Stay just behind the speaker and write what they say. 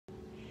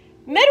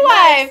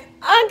Midwives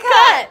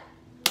Uncut.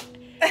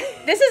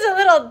 This is a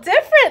little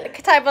different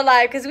type of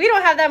live because we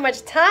don't have that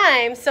much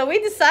time. So we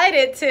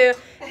decided to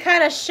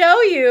kind of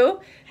show you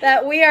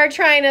that we are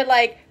trying to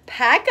like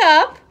pack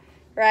up,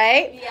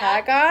 right? Yeah.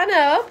 Pack on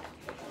up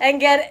and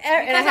get.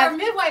 Because our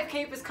midwife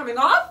cape is coming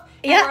off.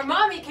 And our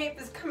mommy cape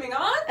is coming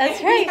on.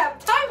 That's right. We have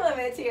time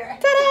limits here.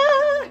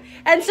 Ta-da!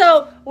 And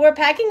so we're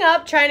packing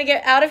up, trying to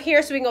get out of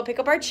here so we can go pick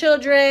up our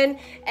children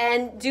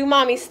and do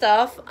mommy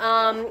stuff.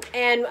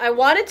 And I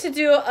wanted to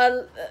do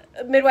a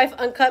Midwife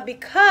Uncut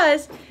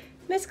because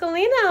Miss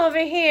Galina over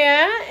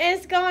here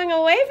is going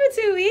away for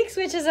 2 weeks,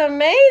 which is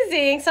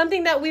amazing.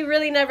 Something that we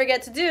really never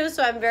get to do.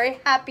 So I'm very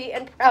happy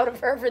and proud of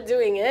her for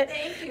doing it.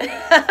 Thank you.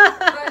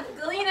 But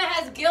Galina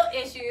has guilt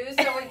issues,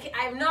 so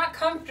I'm not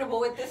comfortable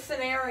with this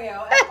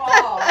scenario at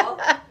all.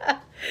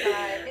 But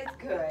it's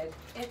good.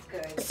 It's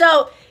good.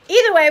 So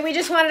either way, we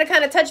just wanted to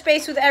kind of touch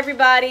base with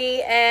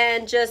everybody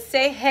and just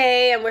say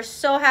hey. And we're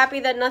so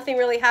happy that nothing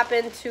really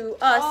happened to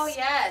us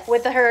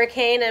with the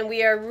hurricane. And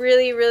we are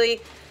really,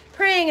 really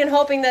praying and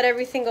hoping that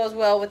everything goes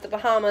well with the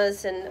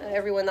Bahamas and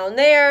everyone down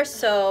there.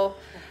 So,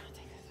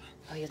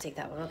 oh, you'll take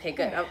that one. Okay,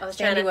 good. I was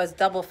trying to. Was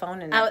double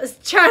phoning it. I was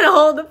trying to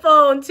hold the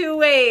phone 2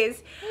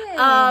 ways.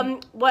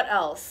 What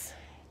else?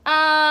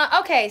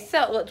 Okay,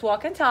 so let's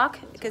walk and talk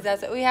because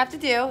that's what we have to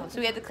do. So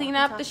we have to clean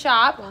up the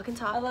shop. Walk and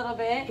talk a little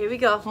bit. Here we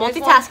go.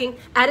 Multitasking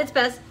at its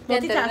best.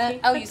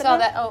 Multitasking. Oh, you saw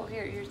that? Oh,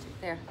 here, you're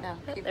there. No,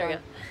 keep there going.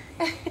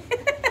 We go.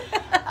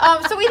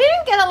 So we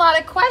didn't get a lot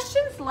of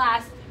questions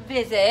last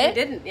visit. We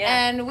didn't,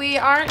 yeah. And we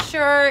aren't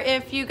sure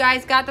if you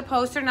guys got the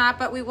post or not,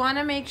 but we want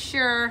to make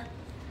sure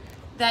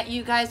that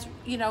you guys,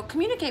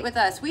 communicate with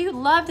us. We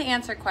love to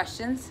answer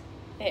questions.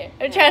 Here,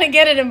 I'm trying to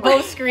get it in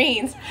both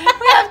screens.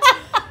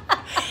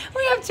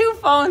 We have 2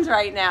 phones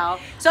right now.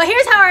 So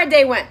here's how our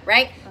day went,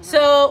 right?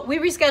 So we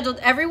rescheduled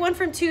everyone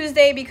from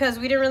Tuesday because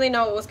we didn't really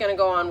know what was going to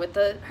go on with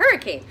the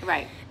hurricane.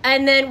 Right.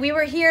 And then we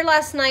were here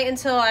last night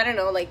until, I don't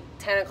know, like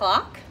 10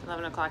 o'clock.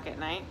 11 o'clock at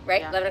night.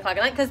 Right, yeah. 11 o'clock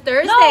at night. Because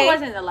Thursday... No, it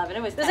wasn't 11.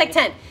 It was 10. It was like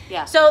 10.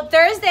 Yeah. So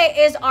Thursday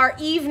is our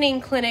evening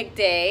clinic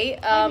day.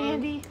 Hi,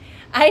 Mandy.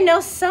 I know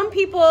some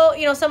people,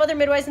 some other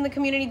midwives in the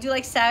community do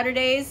like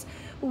Saturdays.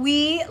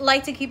 We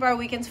like to keep our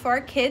weekends for our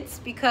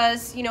kids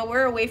because,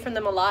 we're away from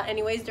them a lot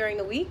anyways during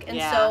the week. And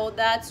so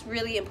that's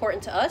really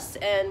important to us.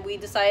 And we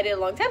decided a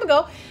long time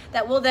ago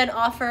that we'll then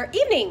offer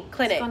evening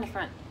clinic. Let's go in the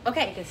front.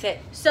 Okay. You can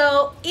sit.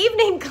 So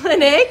evening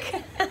clinic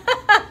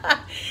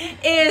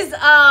is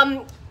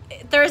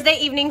Thursday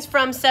evenings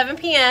from 7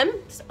 p.m.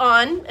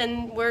 on.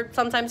 And we're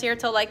sometimes here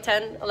till like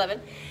 10,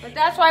 11. But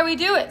that's why we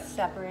do it.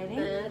 Separating.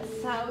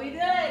 That's how we do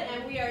it.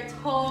 And we are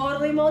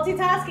totally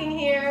multitasking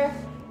here.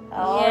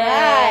 All Yay.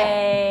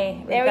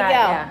 right. There we go.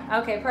 Yeah.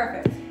 Okay,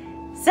 perfect.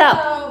 So,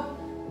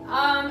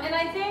 and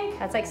I think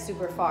that's like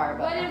super far.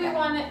 But what did we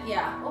want to?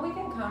 Yeah. Well, we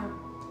can come.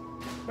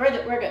 We're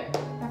good. We're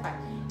fine.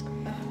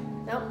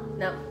 No.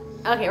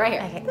 Okay, right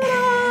here. Okay.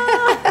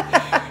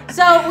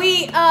 So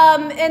we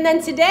and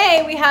then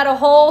today we had a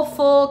whole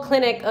full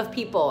clinic of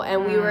people,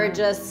 and we were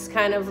just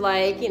kind of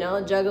like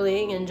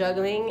juggling and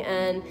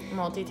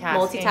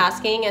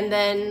multitasking, and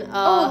then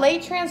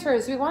late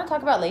transfers. We want to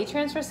talk about late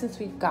transfers since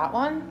we've got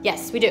one.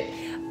 Yes, we do.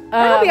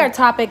 That'll be our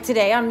topic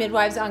today on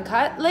Midwives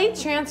Uncut. Late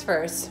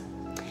transfers.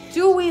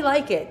 Do we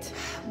like it?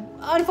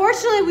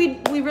 Unfortunately,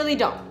 we really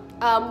don't.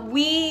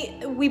 We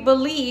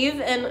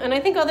believe, and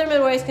I think other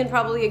midwives can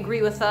probably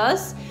agree with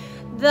us,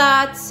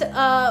 that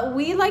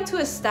we like to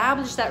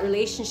establish that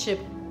relationship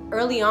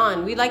early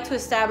on. We like to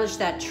establish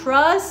that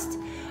trust.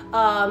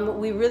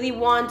 We really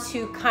want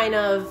to kind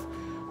of,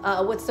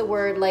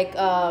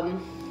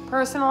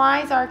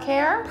 personalize our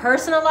care,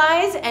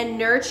 personalize and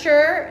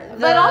nurture,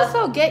 but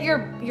also get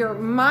your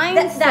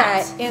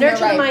mindset in nurture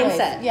the right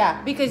mindset. Place.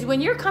 Yeah, because when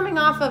you're coming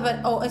off of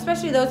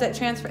especially those that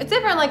transfer, it's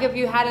different. Like if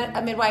you had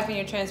a midwife and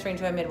you're transferring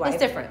to a midwife,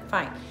 it's different.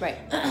 Fine, right?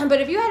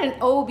 But if you had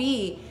an OB,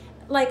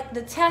 like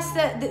the tests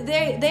that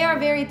they are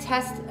very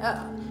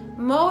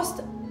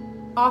most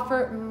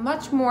offer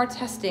much more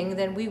testing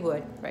than we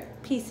would, right?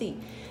 PC.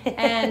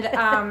 And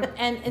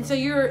and so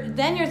you're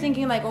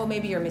thinking like, oh,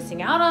 maybe you're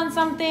missing out on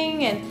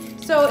something,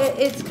 and so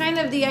it's kind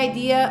of the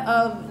idea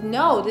of,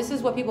 no, this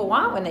is what people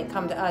want when they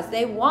come to us.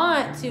 They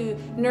want to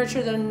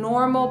nurture the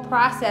normal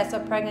process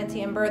of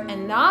pregnancy and birth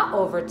and not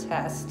over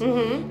test.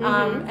 And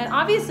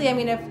obviously, I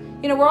mean, if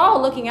we're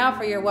all looking out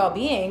for your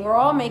well-being, we're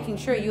all making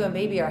sure you and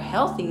baby are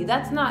healthy.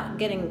 That's not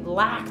getting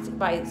lacked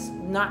by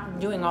not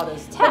doing all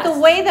those tests. But the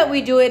way that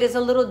we do it is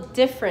a little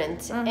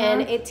different,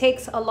 and it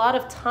takes a lot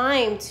of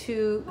time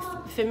to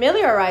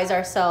familiarize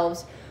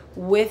ourselves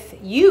with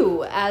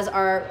you as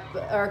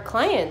our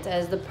client,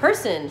 as the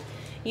person.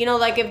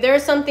 Like if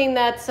there's something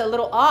that's a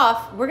little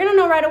off, we're going to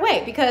know right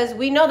away because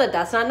we know that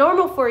that's not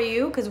normal for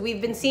you because we've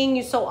been seeing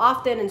you so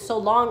often and so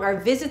long. Our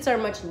visits are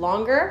much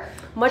longer,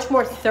 much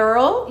more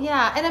thorough.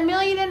 Yeah, and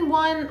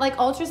 1,000,001 like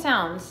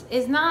ultrasounds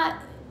is not,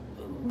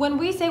 when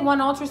we say one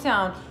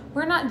ultrasound,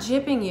 we're not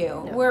gypping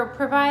you. No. We're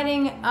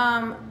providing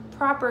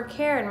proper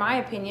care, in my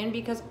opinion,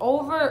 because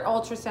over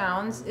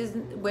ultrasounds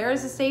where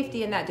is the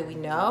safety in that? Do we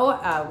know?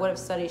 What have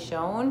studies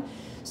shown?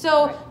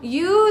 So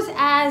use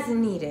as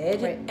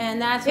needed,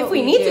 and that's what if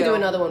we need to do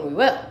another one, we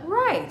will.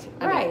 Right.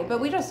 But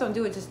we just don't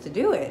do it just to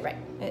do it. Right.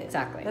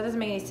 Exactly. That doesn't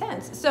make any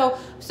sense. So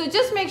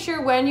just make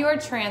sure when you are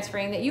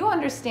transferring that you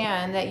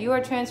understand that you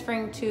are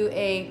transferring to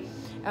a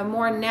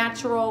more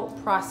natural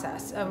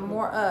process, a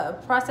more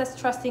process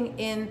trusting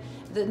in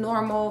the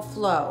normal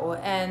flow,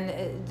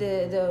 and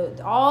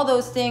the all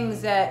those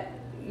things that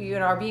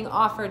are being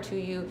offered to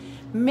you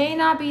may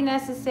not be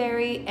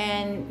necessary,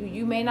 and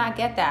you may not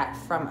get that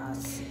from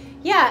us.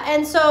 Yeah,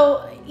 and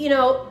so,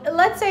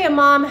 let's say a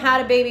mom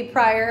had a baby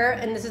prior,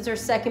 and this is her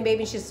second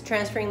baby, and she's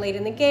transferring late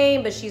in the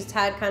game, but she's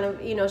had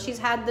she's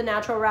had the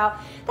natural route.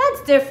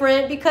 That's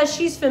different because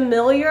she's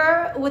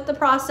familiar with the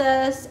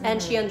process and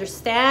she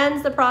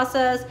understands the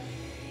process.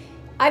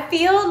 I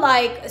feel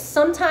like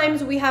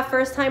sometimes we have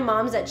first-time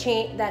moms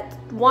that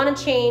want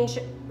to change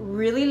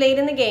really late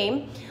in the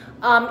game.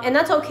 And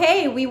that's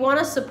okay. We want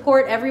to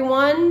support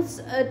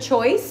everyone's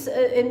choice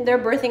in their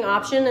birthing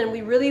option, and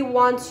we really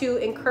want to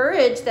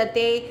encourage that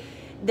they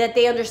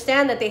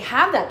understand that they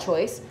have that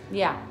choice.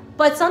 Yeah.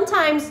 But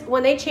sometimes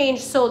when they change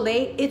so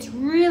late, it's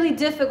really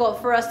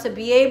difficult for us to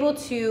be able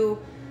to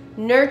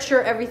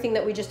nurture everything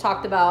that we just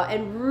talked about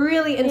and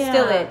really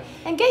instill it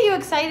and get you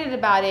excited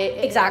about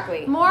it.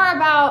 Exactly. More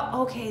about,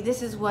 okay,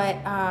 this is what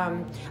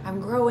I'm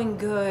growing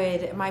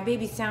good. My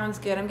baby sounds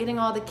good. I'm getting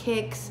all the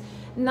kicks.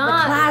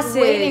 Not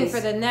waiting for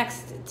the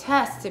next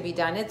test to be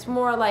done. It's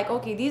more like,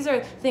 okay, these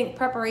are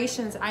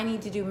preparations I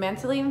need to do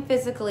mentally and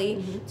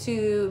physically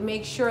to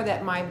make sure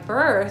that my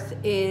birth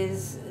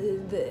is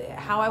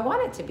how I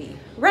want it to be.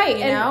 Right.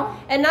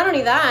 And not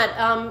only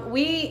that,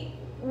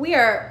 we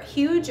are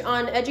huge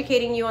on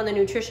educating you on the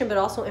nutrition, but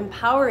also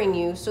empowering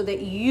you so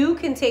that you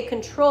can take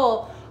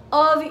control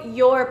of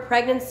your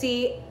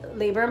pregnancy,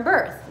 labor, and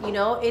birth.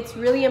 It's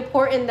really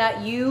important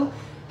that you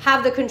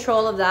have the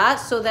control of that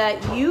so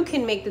that you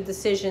can make the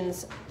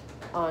decisions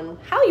on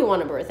how you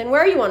want to birth and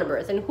where you want to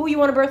birth and who you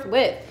want to birth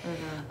with.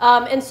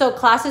 And so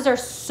classes are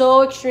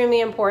so extremely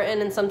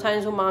important, and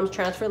sometimes when moms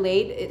transfer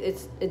late,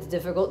 it's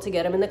difficult to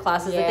get them in the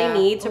classes that they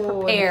need to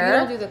prepare. If you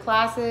don't do the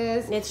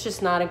classes, it's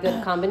just not a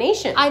good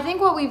combination. I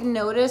think what we've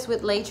noticed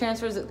with late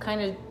transfers, it kind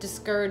of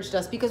discouraged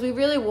us because we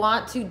really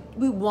want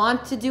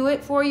to do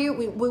it for you.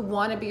 We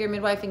want to be your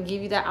midwife and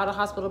give you that out of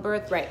hospital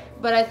birth. Right.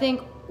 But I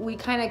think we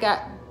kind of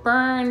got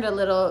burned a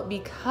little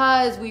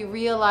because we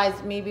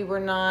realized maybe you're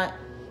not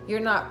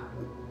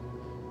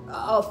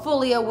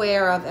fully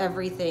aware of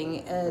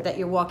everything that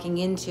you're walking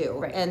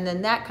into, and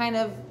then that kind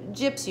of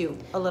gyps you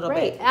a little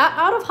bit.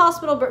 Out of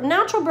hospital birth,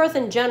 natural birth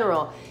in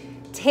general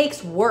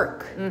takes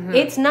work.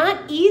 It's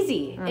not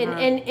easy,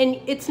 and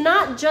it's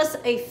not just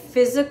a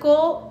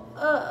physical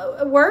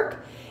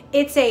work,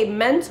 it's a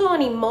mental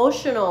and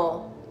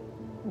emotional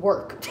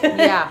work.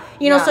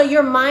 So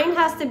your mind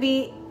has to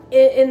be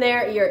in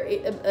there,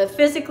 you're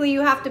physically you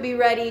have to be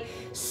ready,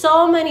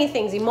 so many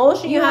things,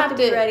 emotion you have to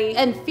be ready,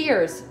 and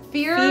fears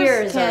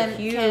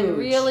can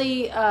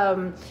really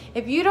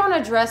if you don't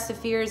address the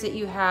fears that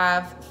you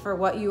have for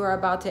what you are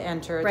about to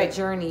enter, the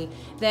journey,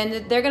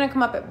 then they're going to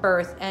come up at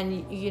birth,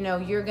 and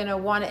you're going to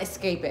want to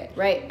escape it,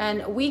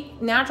 and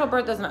natural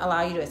birth doesn't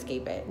allow you to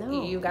escape it.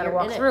 You got to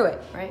walk through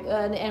it,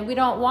 and we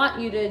don't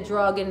want you to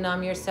drug and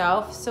numb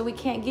yourself, so we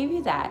can't give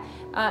you that.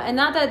 And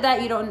not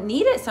that you don't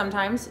need it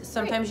sometimes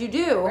you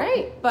do,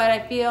 but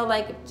I feel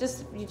like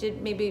just you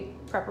did maybe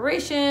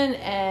preparation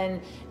and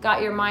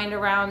got your mind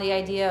around the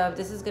idea of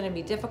this is going to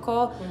be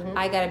difficult.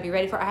 I got to be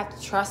ready for it. I have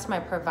to trust my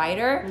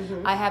provider.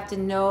 I have to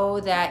know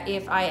that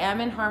if I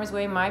am in harm's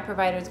way, my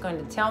provider is going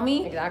to tell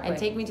me and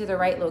take me to the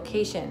right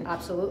location.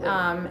 Absolutely.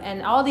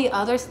 And all the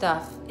other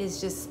stuff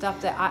is just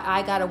stuff that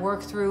I got to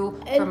work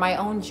through for my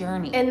own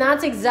journey. And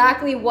that's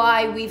exactly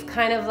why we've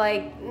kind of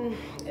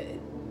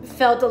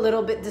felt a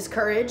little bit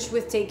discouraged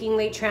with taking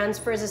late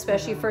transfers,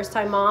 especially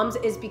first-time moms,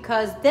 is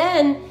because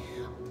then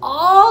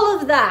all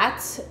of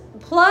that,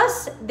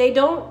 plus they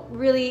don't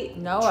really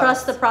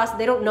trust the process.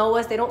 They don't know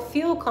us. They don't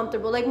feel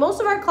comfortable. Like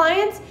most of our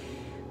clients,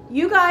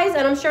 you guys,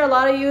 and I'm sure a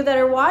lot of you that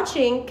are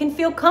watching, can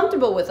feel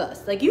comfortable with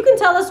us. Like you can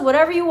tell us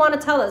whatever you want to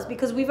tell us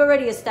because we've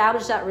already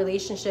established that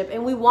relationship,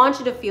 and we want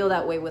you to feel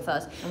that way with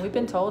us. And we've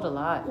been told a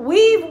lot.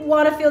 We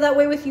want to feel that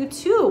way with you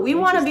too. We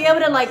want to be able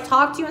to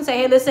talk to you and say,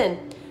 hey,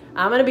 listen,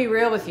 I'm going to be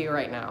real with you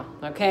right now,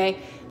 okay?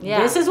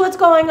 This is what's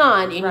going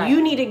on, and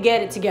you need to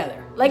get it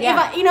together. If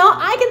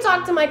I can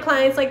talk to my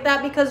clients like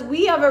that because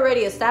we have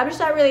already established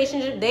that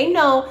relationship. They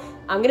know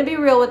I'm going to be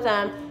real with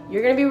them.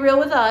 You're going to be real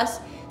with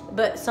us.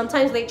 But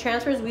sometimes late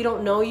transfers, we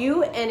don't know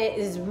you, and it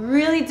is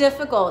really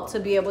difficult to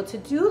be able to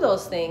do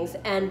those things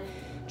and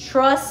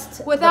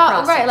trust the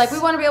process. We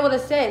want to be able to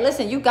say,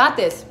 listen, you got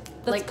this.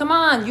 Come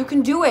on, you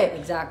can do it.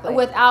 Exactly.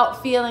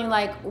 Without feeling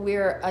like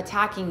we're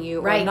attacking you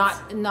or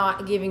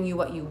not giving you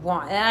what you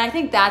want. And I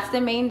think that's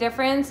the main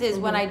difference is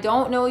when I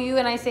don't know you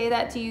and I say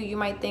that to you, you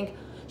might think,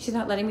 she's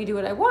not letting me do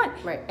what I want.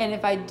 Right. And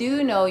if I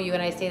do know you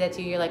and I say that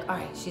to you, you're like, all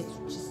right, she's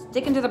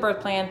sticking to the birth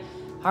plan.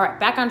 All right,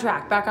 back on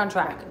track.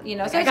 You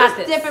know, so I it's got just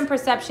this. different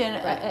perception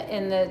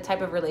in the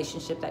type of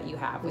relationship that you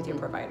have with your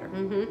provider.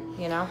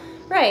 You know,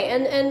 right?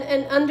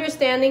 And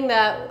understanding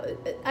that,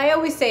 I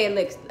always say,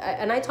 like,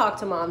 and I talk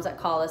to moms that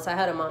call us. I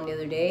had a mom the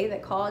other day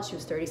that called. She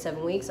was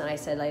 37 weeks, and I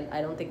said,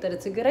 I don't think that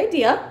it's a good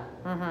idea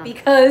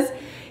because,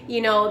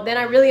 you know, then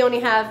I really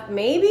only have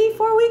maybe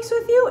 4 weeks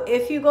with you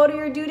if you go to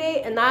your due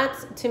date, and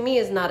that to me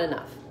is not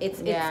enough.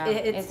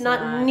 It's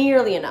not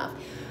nearly enough.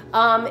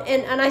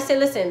 And I say,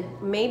 listen,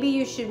 maybe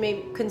you should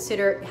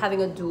consider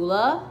having a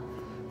doula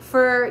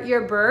for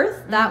your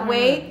birth. That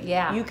way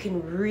you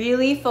can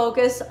really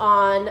focus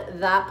on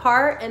that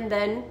part. And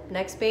then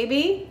next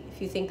baby,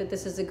 if you think that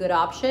this is a good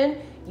option,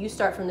 you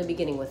start from the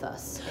beginning with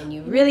us. And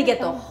you really get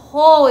the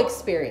whole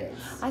experience.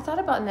 I thought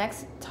about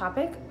next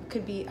topic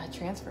could be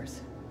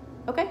transfers.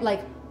 Okay.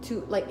 Like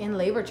in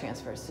labor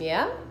transfers.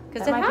 Yeah,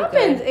 because it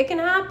happens. It can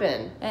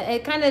happen.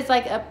 It kind of is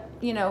like a,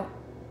 you know,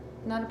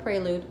 not a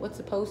prelude. What's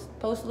the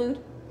postlude?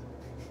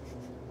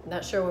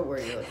 Not sure what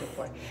word you're looking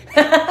for.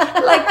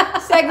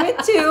 Like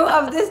segment 2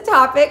 of this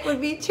topic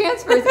would be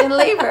transfers in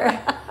labor.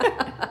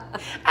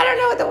 I don't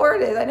know what the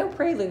word is. I know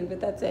prelude, but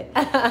that's it.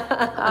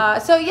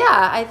 So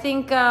yeah, I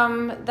think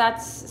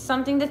that's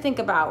something to think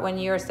about when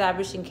you're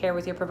establishing care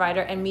with your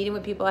provider, and meeting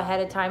with people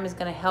ahead of time is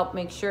going to help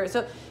make sure.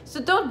 So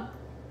don't,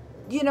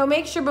 you know,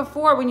 make sure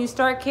before when you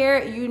start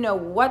care, you know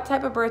what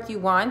type of birth you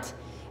want.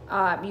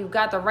 You've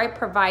got the right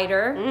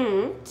provider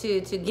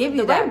to give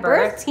you that right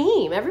birth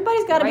team.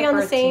 Everybody's got to be on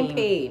the same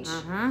page.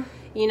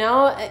 You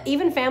know,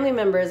 even family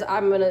members.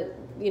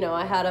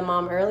 I had a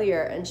mom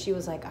earlier, and she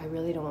was like, I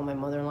really don't want my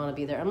mother-in-law to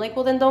be there. I'm like,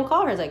 well, then don't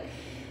call her. It's like,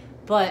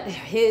 but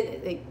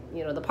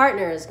the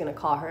partner is gonna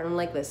call her, and I'm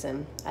like,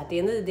 listen, at the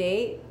end of the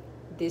day,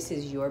 this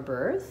is your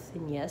birth,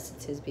 and yes,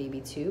 it's his baby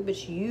too,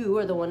 but you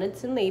are the one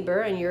that's in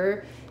labor, and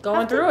you're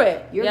going through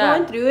it. You're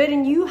going through it,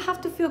 and you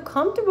have to feel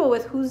comfortable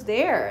with who's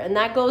there, and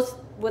that goes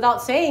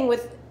without saying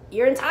with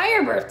your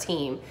entire birth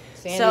team.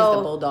 Sandy's the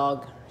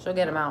bulldog. She'll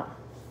get him out.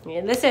 Yeah,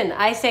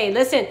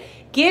 listen,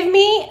 give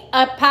me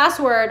a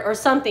password or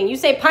something. You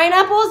say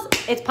pineapples,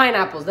 it's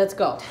pineapples. Let's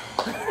go.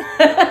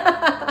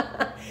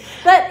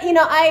 But, you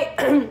know,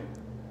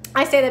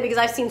 I say that because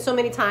I've seen so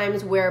many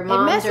times where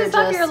moms messes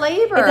up your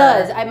labor. It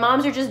does.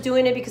 Moms are just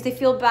doing it because they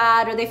feel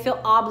bad or they feel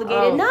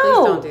obligated. No,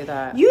 please don't do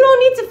that. You don't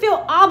need to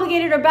feel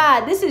obligated or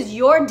bad. This is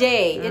your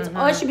day.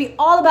 It should be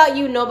all about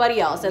you, nobody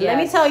else. And let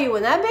me tell you,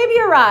 when that baby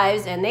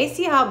arrives and they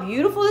see how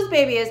beautiful this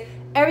baby is,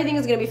 everything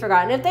is going to be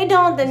forgotten. If they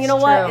don't, then you know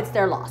what? It's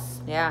their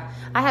loss. Yeah,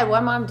 I had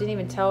one mom didn't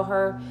even tell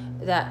her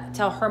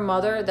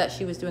mother that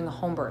she was doing a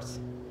home birth,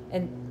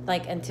 and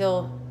like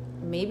until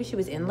maybe she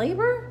was in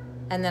labor.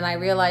 And then I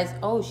realized,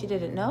 oh, she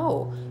didn't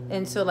know.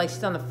 And so like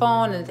she's on the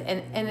phone,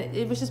 and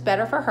it was just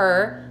better for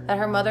her that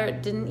her mother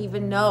didn't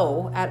even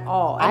know at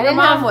all. And her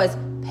mom was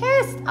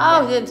pissed.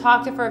 Oh, didn't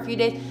talk to her for a few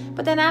days.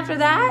 But then after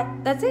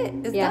that, that's it.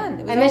 It's done.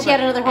 It was and then she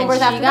had another home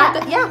birth after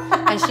that.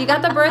 And she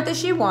got the birth that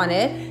she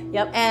wanted.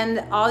 Yep.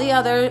 And all the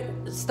other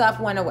stuff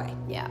went away.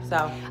 Yeah.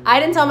 So I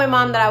didn't tell my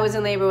mom that I was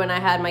in labor when I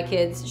had my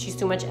kids. She's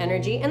too much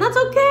energy. And that's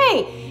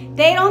okay.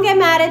 They don't get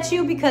mad at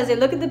you because they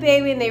look at the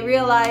baby and they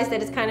realize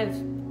that it's kind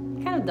of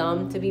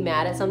dumb to be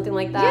mad at something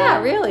like that. Yeah,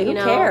 really. Who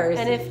cares?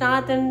 And if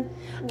not, then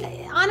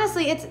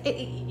honestly,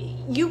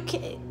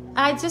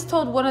 I just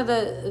told one of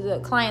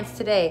the clients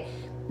today,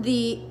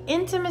 the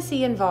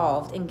intimacy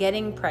involved in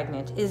getting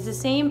pregnant is the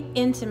same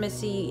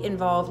intimacy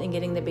involved in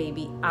getting the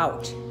baby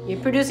out.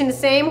 You're producing the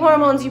same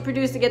hormones you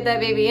produce to get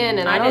that baby in,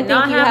 and I don't did think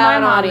not you have had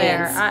an my mom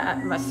audience.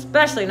 there,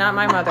 especially not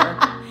my mother.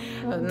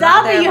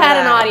 Doubt that you had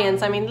an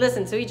audience. I mean,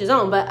 listen, to each his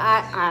own, but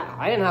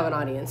I didn't have an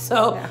audience.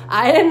 So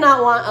I did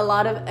not want a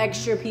lot of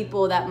extra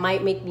people that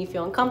might make me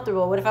feel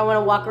uncomfortable. What if I want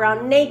to walk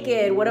around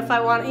naked? What if I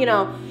want,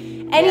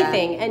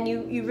 anything? And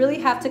you really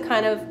have to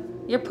kind of...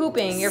 You're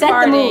pooping, you're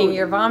farting,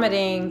 you're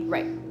vomiting.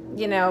 Right.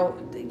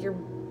 Your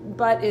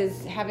butt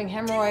is having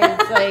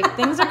hemorrhoids. Like,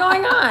 things are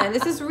going on.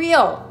 This is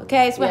real.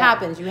 Okay, it's what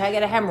happens. You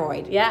get a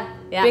hemorrhoid. Yeah.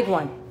 Big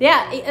one.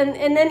 Yeah,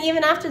 and then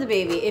even after the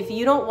baby, if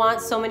you don't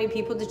want so many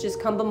people to just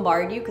come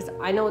bombard you, because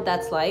I know what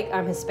that's like.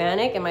 I'm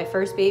Hispanic, and my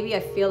first baby, I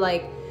feel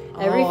like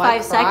every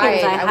 5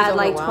 seconds I had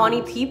like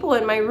 20 people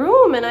in my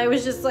room, and I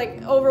was just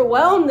like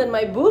overwhelmed, and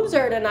my boobs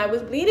hurt, and I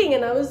was bleeding,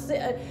 and I was...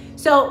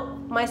 So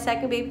my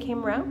second baby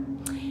came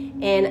around,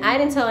 and I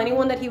didn't tell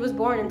anyone that he was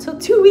born until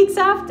 2 weeks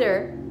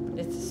after.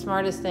 It's the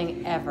smartest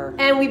thing ever.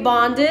 And we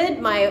bonded.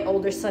 My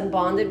older son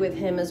bonded with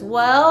him as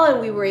well, and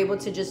we were able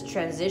to just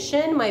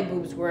transition. My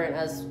boobs weren't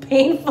as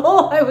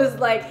painful. I was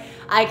like,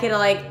 I could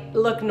like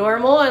look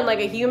normal and like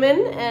a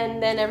human,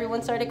 and then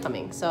everyone started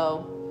coming.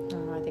 So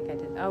I think I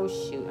did. Oh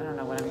shoot, I don't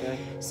know what I'm doing.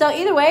 So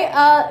either way,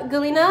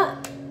 Galina,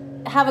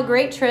 have a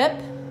great trip.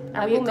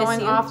 Are we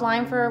going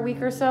offline for a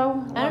week or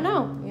so? I don't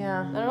know.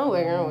 Yeah. I don't know.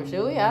 We're going to,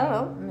 should we? I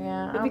don't know.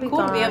 Yeah. It'd be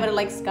cool to be able to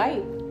like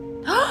Skype.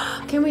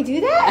 Can we do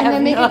that? And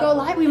then make it go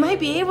live? We might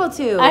be able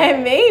to.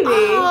 Maybe.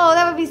 Oh,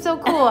 that would be so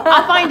cool.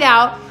 I'll find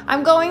out.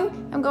 I'm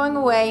going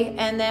away,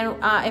 and then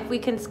if we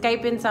can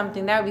Skype in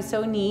something, that would be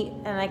so neat,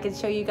 and I could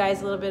show you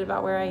guys a little bit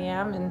about where I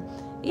am, and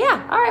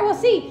yeah. All right, we'll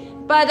see.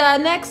 But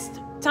next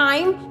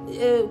time,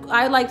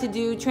 I like to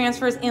do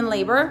transfers in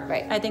labor.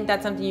 Right. I think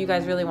that's something you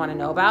guys really want to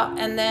know about.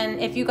 And then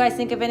if you guys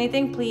think of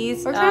anything,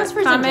 please Or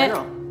transfers in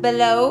general. comment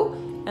below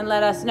and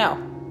let us know.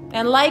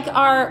 And like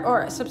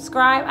or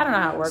subscribe. I don't know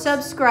how it works.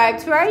 Subscribe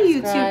to our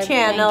YouTube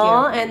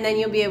channel, and then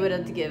you'll be able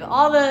to give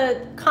all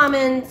the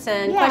comments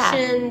and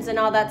questions and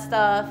all that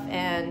stuff.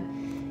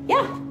 And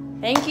yeah.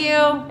 Thank you.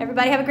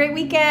 Everybody have a great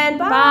weekend.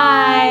 Bye.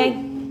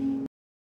 Bye.